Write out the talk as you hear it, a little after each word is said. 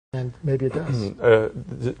And maybe it does.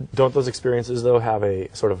 Don't those experiences, though, have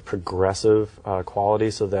a sort of progressive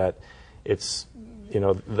quality, so that it's, you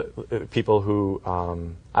know, the people who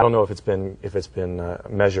I don't know if it's been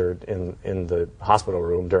measured in the hospital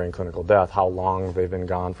room during clinical death, how long they've been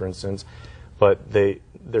gone, for instance, but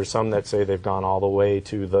there's some that say they've gone all the way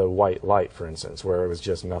to the white light, for instance, where it was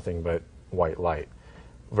just nothing but white light,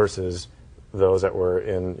 versus those that were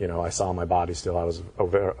in, you know, I saw my body still, I was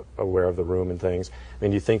aware of the room and things. I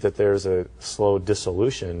mean, do you think that there's a slow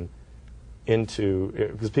dissolution into,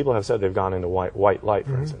 because people have said they've gone into white light,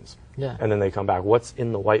 for instance, yeah, and then they come back. What's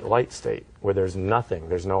in the white light state, where there's nothing,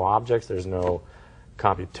 there's no objects, there's no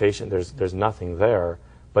computation, there's nothing there,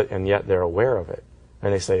 and yet they're aware of it,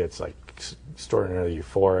 and they say it's like extraordinarily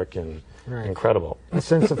euphoric and incredible. A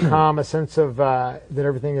sense of calm, a sense of that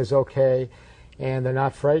everything is okay, and they're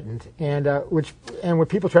not frightened. And when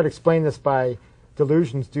people try to explain this by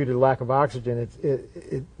delusions due to lack of oxygen,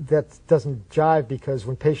 that doesn't jive, because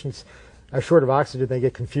when patients are short of oxygen, they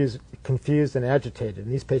get confused and agitated.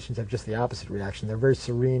 And these patients have just the opposite reaction. They're very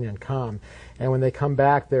serene and calm. And when they come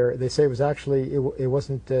back, they say it was actually, it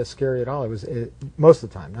wasn't scary at all. It was most of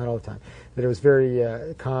the time, not all the time, that it was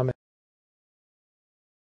very calm.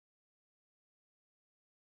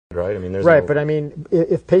 Right. I mean, there's right, but I mean,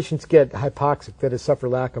 if patients get hypoxic, that is, suffer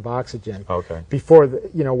lack of oxygen, okay, before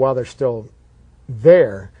while they're still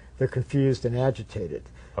there, they're confused and agitated.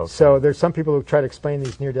 Okay. So there's some people who try to explain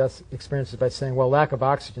these near-death experiences by saying, well, lack of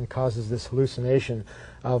oxygen causes this hallucination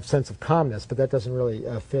of sense of calmness, but that doesn't really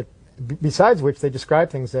fit. Besides which, they describe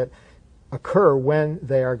things that occur when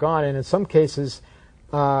they are gone, and in some cases,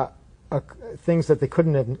 things that they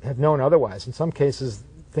couldn't have known otherwise. In some cases,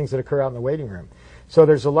 things that occur out in the waiting room. So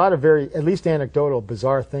there's a lot of very, at least anecdotal,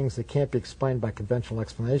 bizarre things that can't be explained by conventional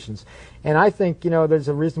explanations. And I think, you know, there's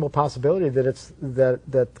a reasonable possibility that it's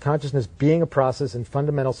that consciousness being a process in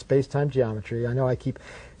fundamental space-time geometry. I know I keep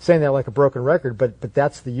saying that like a broken record, but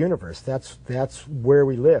that's the universe. That's where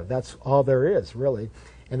we live. That's all there is, really.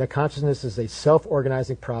 And the consciousness is a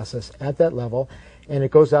self-organizing process at that level, and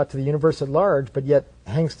it goes out to the universe at large, but yet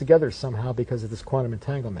hangs together somehow because of this quantum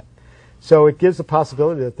entanglement. So it gives the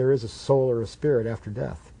possibility that there is a soul or a spirit after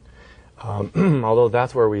death. Although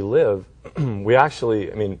that's where we live, we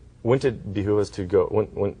actually, I mean, wouldn't it behoove us to go,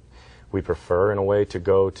 wouldn't we prefer, in a way, to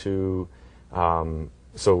go to,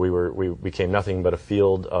 so we became nothing but a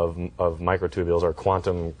field of microtubules or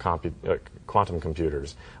quantum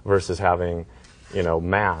computers, versus having, you know,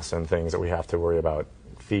 mass and things that we have to worry about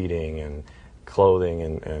feeding and clothing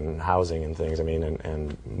and housing and things, I mean,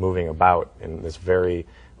 and moving about in this very,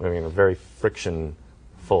 I mean, a very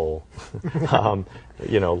friction-full,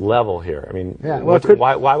 you know, level here. I mean, yeah, well,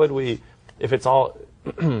 why would we, if it's all...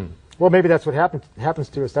 well, maybe that's what happens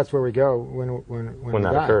to us. That's where we go when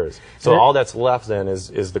that die. Occurs. So all that's left then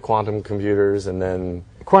is the quantum computers, and then...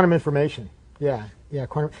 Quantum information, yeah.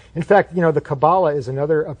 Quantum. In fact, you know, the Kabbalah is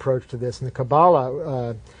another approach to this, and the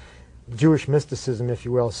Kabbalah... Jewish mysticism, if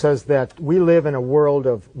you will, says that we live in a world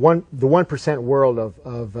of the 1% world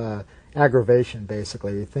of aggravation,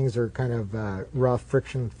 basically. Things are kind of rough,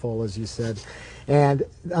 frictionful, as you said. And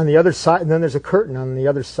on the other side, and then there's a curtain on the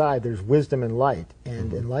other side. There's wisdom and light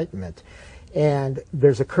and enlightenment. And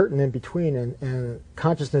there's a curtain in between, and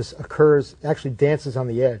consciousness occurs, actually dances on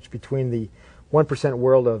the edge between the 1%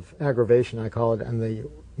 world of aggravation, I call it, and the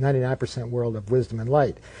 99% world of wisdom and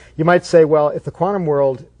light. You might say, well, if the quantum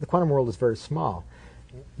world is very small,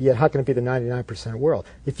 yet how can it be the 99% world?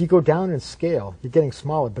 If you go down in scale, you're getting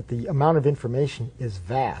smaller, but the amount of information is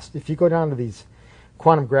vast. If you go down to these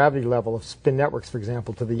quantum gravity level of spin networks, for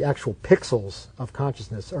example, to the actual pixels of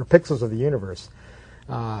consciousness, or pixels of the universe,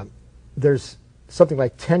 there's something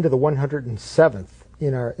like 10 to the 107th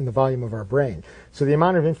in the volume of our brain. So the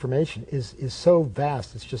amount of information is so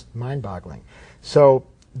vast, it's just mind-boggling. So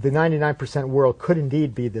the 99% world could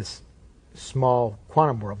indeed be this small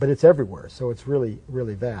quantum world, but it's everywhere, so it's really,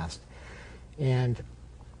 really vast. And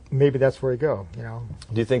maybe that's where we go, you know.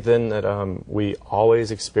 Do you think then that we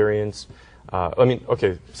always experience, I mean,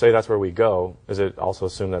 okay, say that's where we go, is it also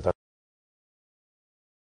assumed that how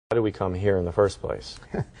did we come here in the first place?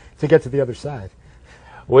 To get to the other side.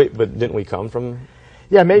 Wait, but didn't we come from...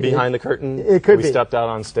 Yeah, maybe. Behind the curtain? It could be. We stepped out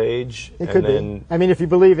on stage? It could be. I mean, if you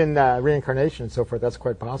believe in reincarnation and so forth, that's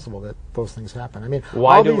quite possible that those things happen. I mean, then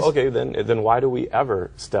why do we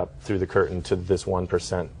ever step through the curtain to this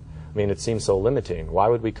 1%? I mean, it seems so limiting. Why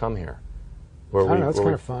would we come here? I don't know, it's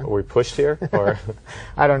kind of fun. Were we pushed here? Or?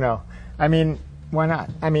 I don't know. I mean, why not?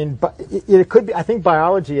 I mean, but it could be. I think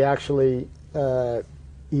biology actually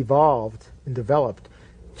evolved and developed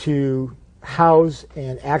to house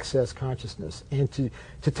and access consciousness, and to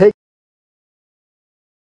take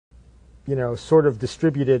sort of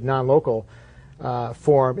distributed, non-local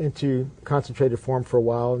form into concentrated form for a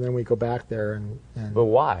while, and then we go back there. And but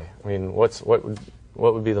why? I mean, what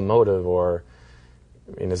would be the motive, or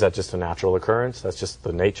I mean, is that just a natural occurrence? That's just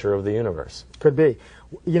the nature of the universe. Could be.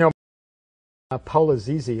 Paola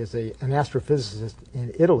Zizi is an astrophysicist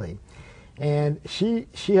in Italy, and she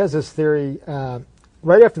has this theory.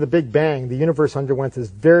 Right after the Big Bang, the universe underwent this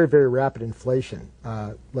very, very rapid inflation,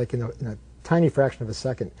 like in a tiny fraction of a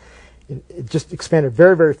second. It just expanded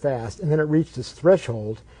very, very fast, and then it reached its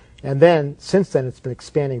threshold, and then, since then, it's been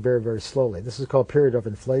expanding very, very slowly. This is called period of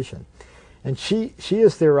inflation. And she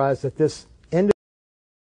has theorized that this ended,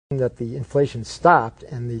 that the inflation stopped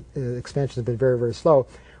and the expansion has been very, very slow,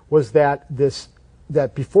 was that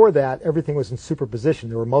before that, everything was in superposition.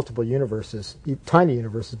 There were multiple universes, tiny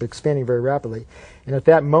universes, but expanding very rapidly. And at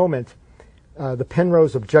that moment, the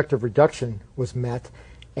Penrose objective reduction was met,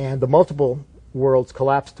 and the multiple worlds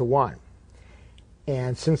collapsed to one.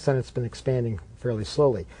 And since then, it's been expanding fairly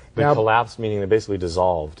slowly. They collapsed, meaning they basically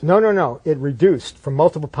dissolved. No. It reduced from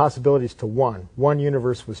multiple possibilities to one. One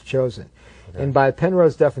universe was chosen. Okay. And by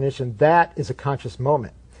Penrose definition, that is a conscious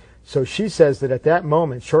moment. So she says that at that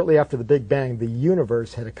moment, shortly after the Big Bang, the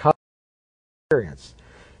universe had a cosmic experience.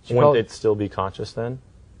 Wouldn't it still be conscious then?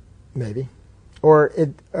 Maybe. Or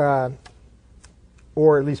at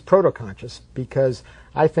least proto-conscious, because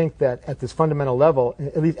I think that at this fundamental level,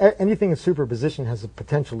 at least anything in superposition has the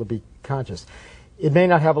potential to be conscious. It may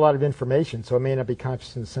not have a lot of information, so it may not be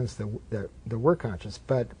conscious in the sense that we're conscious,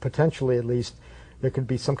 but potentially at least there could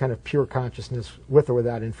be some kind of pure consciousness with or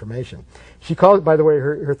without information. She called it, by the way,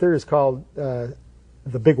 her theory is called the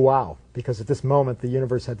Big Wow, because at this moment the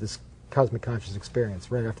universe had this cosmic conscious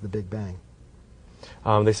experience right after the Big Bang.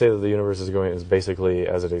 They say that the universe is basically,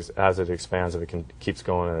 as it expands, if it keeps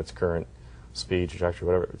going at its current speed, trajectory,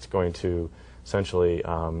 whatever, it's going to essentially,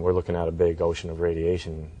 we're looking at a big ocean of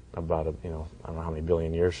radiation about, I don't know how many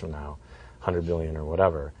billion years from now, 100 billion or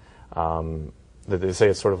whatever. They say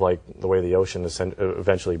it's sort of like the way the ocean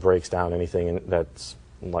eventually breaks down anything that's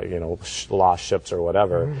like, lost ships or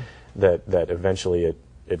whatever, that eventually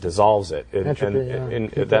it dissolves it.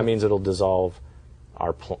 That means it'll dissolve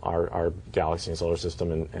our galaxy and solar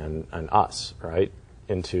system and us, right,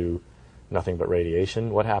 into nothing but radiation.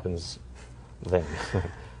 What happens then?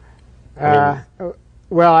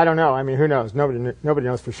 Well, I don't know. I mean, who knows? Nobody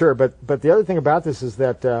knows for sure. But the other thing about this is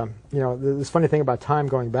that this funny thing about time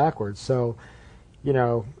going backwards. So, we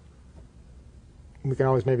can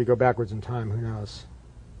always maybe go backwards in time. Who knows?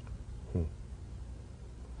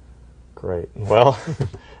 Great. Well,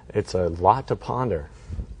 it's a lot to ponder.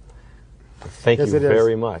 Thank you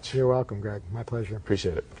very much. You're welcome, Greg. My pleasure.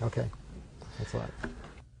 Appreciate it. Okay. Thanks a lot.